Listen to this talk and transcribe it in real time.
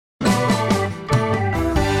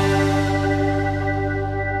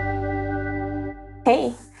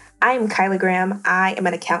Hey, I'm Kyla Graham. I am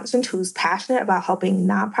an accountant who's passionate about helping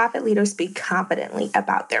nonprofit leaders speak confidently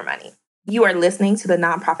about their money. You are listening to the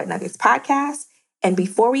Nonprofit Nuggets podcast. And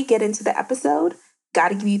before we get into the episode,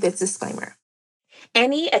 gotta give you this disclaimer.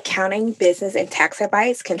 Any accounting, business, and tax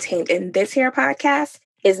advice contained in this here podcast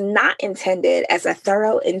is not intended as a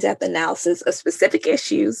thorough, in-depth analysis of specific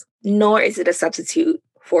issues, nor is it a substitute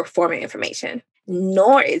for formal information,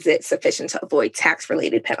 nor is it sufficient to avoid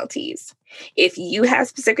tax-related penalties. If you have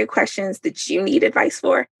specific questions that you need advice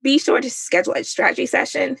for, be sure to schedule a strategy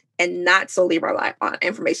session and not solely rely on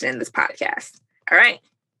information in this podcast. All right,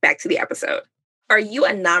 back to the episode. Are you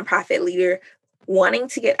a nonprofit leader wanting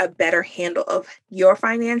to get a better handle of your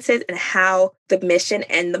finances and how the mission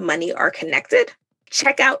and the money are connected?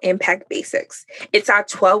 Check out Impact Basics. It's our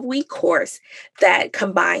 12-week course that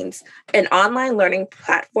combines an online learning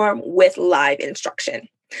platform with live instruction.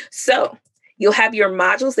 So you'll have your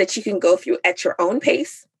modules that you can go through at your own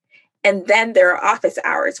pace. And then there are office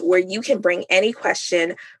hours where you can bring any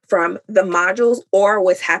question from the modules or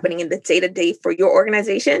what's happening in the day-to-day for your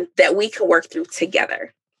organization that we can work through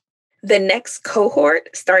together. The next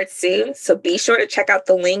cohort starts soon, so be sure to check out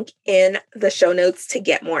the link in the show notes to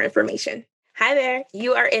get more information. Hi there.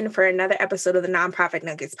 You are in for another episode of the Nonprofit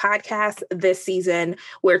Nuggets podcast. This season,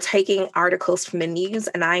 we're taking articles from the news,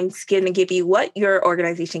 and I'm going to give you what your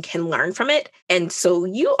organization can learn from it. And so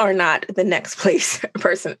you are not the next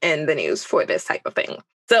person in the news for this type of thing.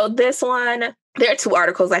 So this one, there are two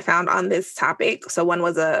articles I found on this topic. So one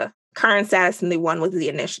was a current status, and the one was the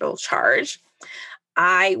initial charge.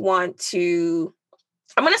 I'm going to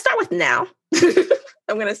start with now.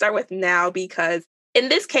 I'm going to start with now because in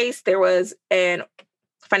this case, there was a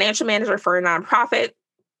financial manager for a nonprofit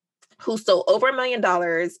who stole over $1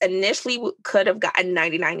 million, initially could have gotten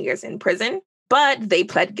 99 years in prison, but they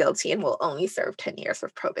pled guilty and will only serve 10 years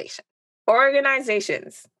of probation.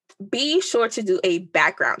 Organizations, be sure to do a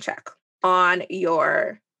background check on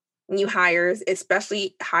your new hires,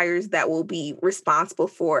 especially hires that will be responsible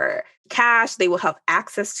for cash. They will have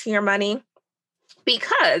access to your money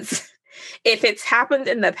because if it's happened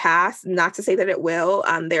in the past, not to say that it will,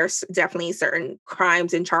 there's definitely certain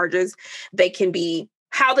crimes and charges. They can be,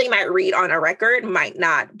 how they might read on a record might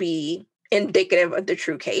not be indicative of the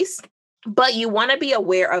true case. But you want to be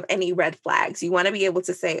aware of any red flags. You want to be able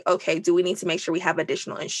to say, okay, do we need to make sure we have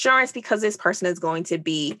additional insurance because this person is going to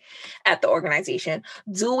be at the organization?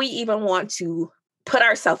 Do we even want to put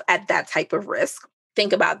ourselves at that type of risk?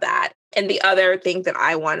 Think about that. And the other thing that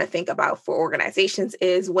I want to think about for organizations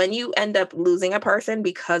is when you end up losing a person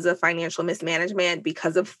because of financial mismanagement,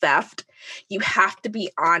 because of theft, you have to be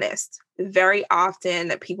honest. Very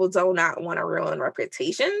often, people do not want to ruin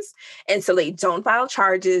reputations. And so they don't file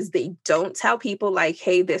charges. They don't tell people like,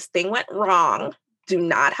 hey, this thing went wrong. Do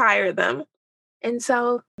not hire them. And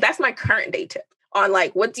so that's my current day tip on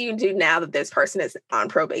like, what do you do now that this person is on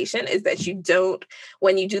probation is that you don't,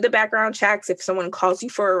 when you do the background checks, if someone calls you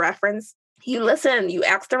for a reference, you listen, you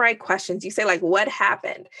ask the right questions. You say like, what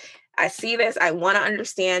happened? I see this. I want to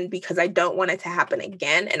understand because I don't want it to happen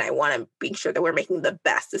again. And I want to be sure that we're making the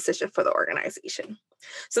best decision for the organization.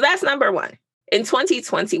 So that's number one. In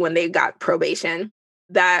 2020, when they got probation,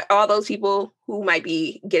 that all those people who might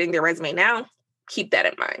be getting their resume now, keep that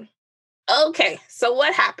in mind. Okay, so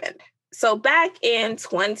what happened? So back in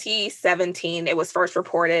 2017, it was first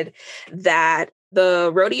reported that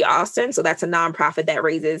the Rotary Austin, so that's a nonprofit that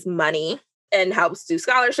raises money and helps do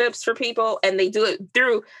scholarships for people, and they do it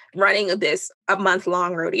through running a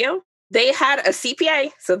month-long rodeo. They had a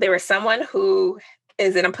CPA, so there was someone who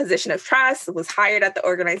is in a position of trust, was hired at the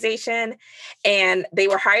organization, and they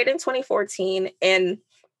were hired in 2014. And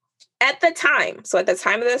at the time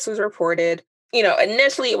of this was reported,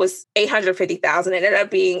 initially it was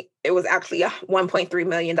 $850,000. It was actually $1.3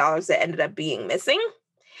 million that ended up being missing.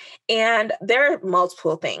 And there are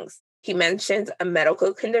multiple things. He mentions a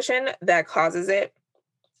medical condition that causes it,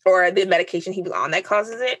 or the medication he was on that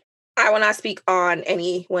causes it. I will not speak on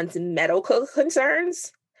anyone's medical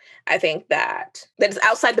concerns. I think that is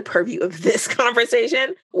outside the purview of this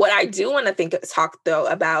conversation. What I do want to talk though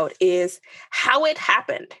about is how it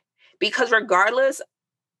happened. Because regardless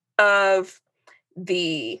of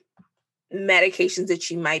the medications that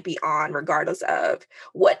you might be on, regardless of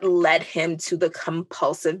what led him to the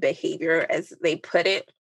compulsive behavior, as they put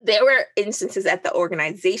it, there were instances at the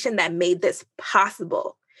organization that made this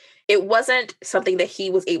possible. It wasn't something that he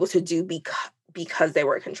was able to do because there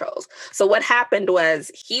were controls. So what happened was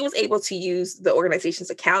he was able to use the organization's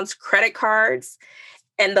accounts, credit cards,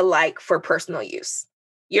 and the like for personal use.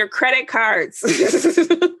 Your credit cards.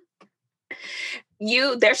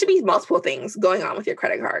 There should be multiple things going on with your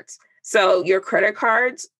credit cards. So your credit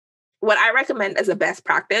cards, what I recommend as a best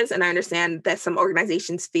practice, and I understand that some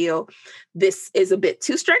organizations feel this is a bit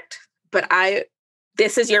too strict, but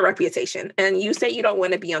this is your reputation. And you say you don't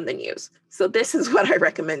want to be on the news. So this is what I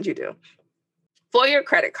recommend you do. For your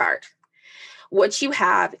credit card, what you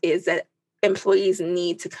have is that employees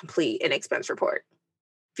need to complete an expense report.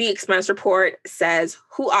 The expense report says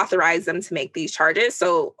who authorized them to make these charges.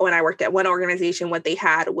 So when I worked at one organization, what they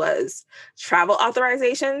had was travel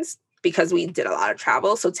authorizations because we did a lot of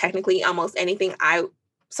travel. So technically almost anything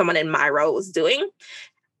someone in my role was doing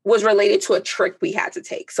was related to a trip we had to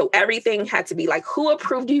take. So everything had to be like, who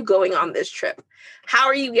approved you going on this trip? How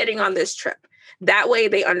are you getting on this trip? That way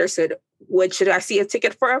they understood, should I see a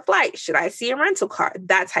ticket for a flight? Should I see a rental car?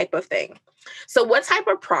 That type of thing. So what type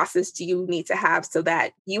of process do you need to have so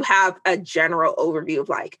that you have a general overview of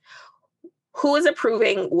like, who is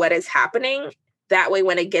approving what is happening? That way,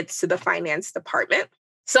 when it gets to the finance department,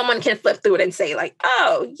 someone can flip through it and say like,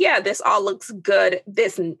 oh yeah, this all looks good.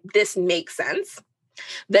 This makes sense.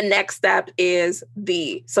 The next step is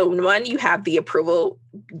one, you have the approval,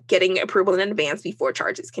 getting approval in advance before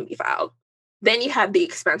charges can be filed. Then you have the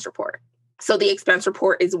expense report. So the expense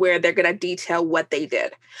report is where they're going to detail what they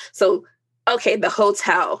did. So, okay, the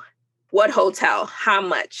hotel, what hotel, how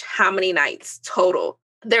much, how many nights total.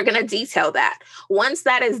 They're going to detail that. Once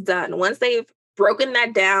that is done, once they've broken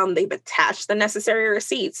that down, they've attached the necessary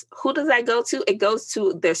receipts. Who does that go to? It goes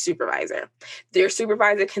to their supervisor. Their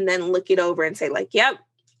supervisor can then look it over and say like, yep,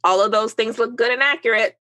 all of those things look good and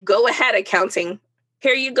accurate. Go ahead, accounting.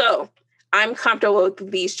 Here you go. I'm comfortable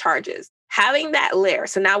with these charges. Having that layer.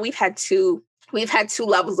 So now we've had two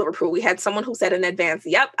levels of approval. We had someone who said in advance,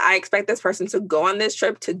 yep, I expect this person to go on this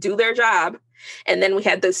trip to do their job. And then we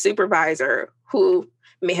had the supervisor who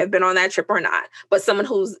may have been on that trip or not, but someone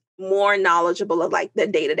who's more knowledgeable of like the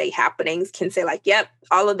day-to-day happenings can say like, yep,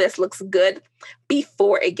 all of this looks good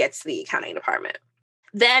before it gets to the accounting department.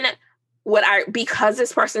 Then because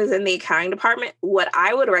this person is in the accounting department, what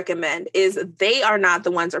I would recommend is they are not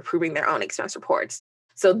the ones approving their own expense reports.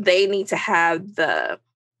 So they need to have the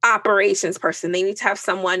operations person. They need to have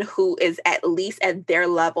someone who is at least at their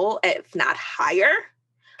level, if not higher,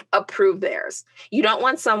 approve theirs. You don't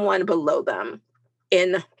want someone below them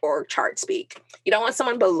in org chart speak. You don't want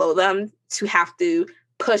someone below them to have to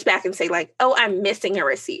push back and say like, oh, I'm missing a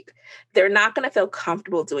receipt. They're not going to feel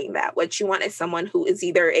comfortable doing that. What you want is someone who is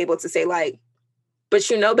either able to say like, but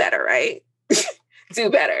you know better, right? Do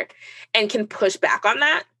better, and can push back on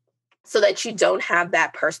that so that you don't have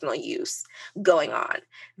that personal use going on.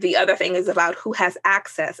 The other thing is about who has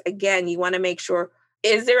access. Again, you want to make sure,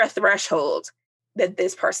 is there a threshold that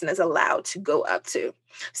this person is allowed to go up to?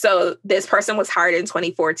 So this person was hired in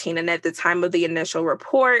 2014, and at the time of the initial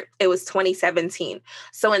report, it was 2017.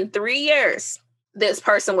 So in 3 years, this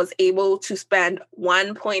person was able to spend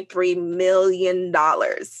 $1.3 million.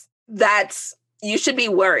 You should be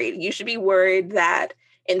worried. You should be worried that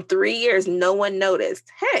in 3 years, no one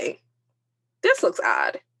noticed, hey, this looks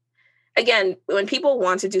odd. Again, when people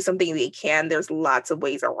want to do something, they can. There's lots of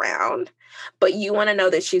ways around. But you want to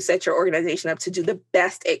know that you set your organization up to do the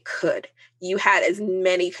best it could. You had as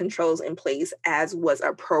many controls in place as was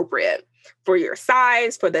appropriate for your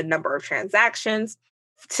size, for the number of transactions.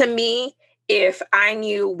 To me, if I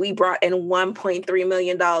knew we brought in $1.3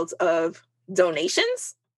 million of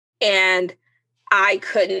donations and I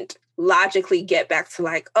couldn't logically get back to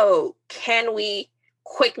like, oh, can we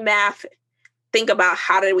quick math think about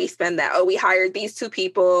how did we spend that? Oh, we hired these 2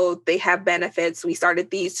 people. They have benefits. We started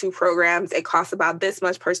these 2 programs. It costs about this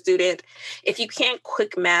much per student. If you can't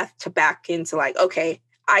quick math to back into like, okay,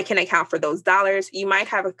 I can account for those dollars, you might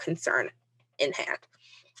have a concern in hand.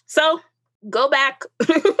 So go back,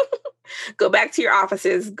 go back to your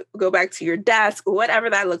offices, go back to your desk, whatever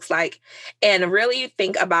that looks like, and really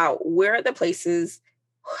think about where are the places,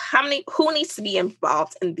 who needs to be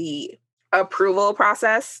involved in the approval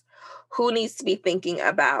process. Who needs to be thinking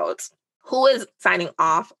about who is signing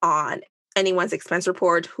off on anyone's expense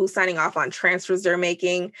report, who's signing off on transfers they're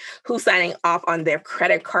making, who's signing off on their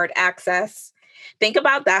credit card access. Think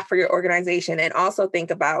about that for your organization, and also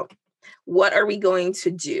think about what are we going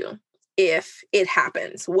to do if it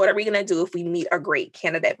happens? What are we going to do if we meet a great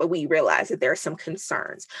candidate, but we realize that there are some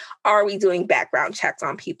concerns? Are we doing background checks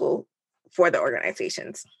on people for the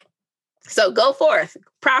organizations? So go forth,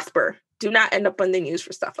 prosper. Do not end up on the news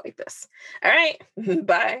for stuff like this. All right.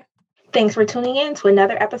 Bye. Thanks for tuning in to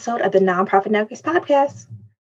another episode of the Nonprofit Nuggets podcast.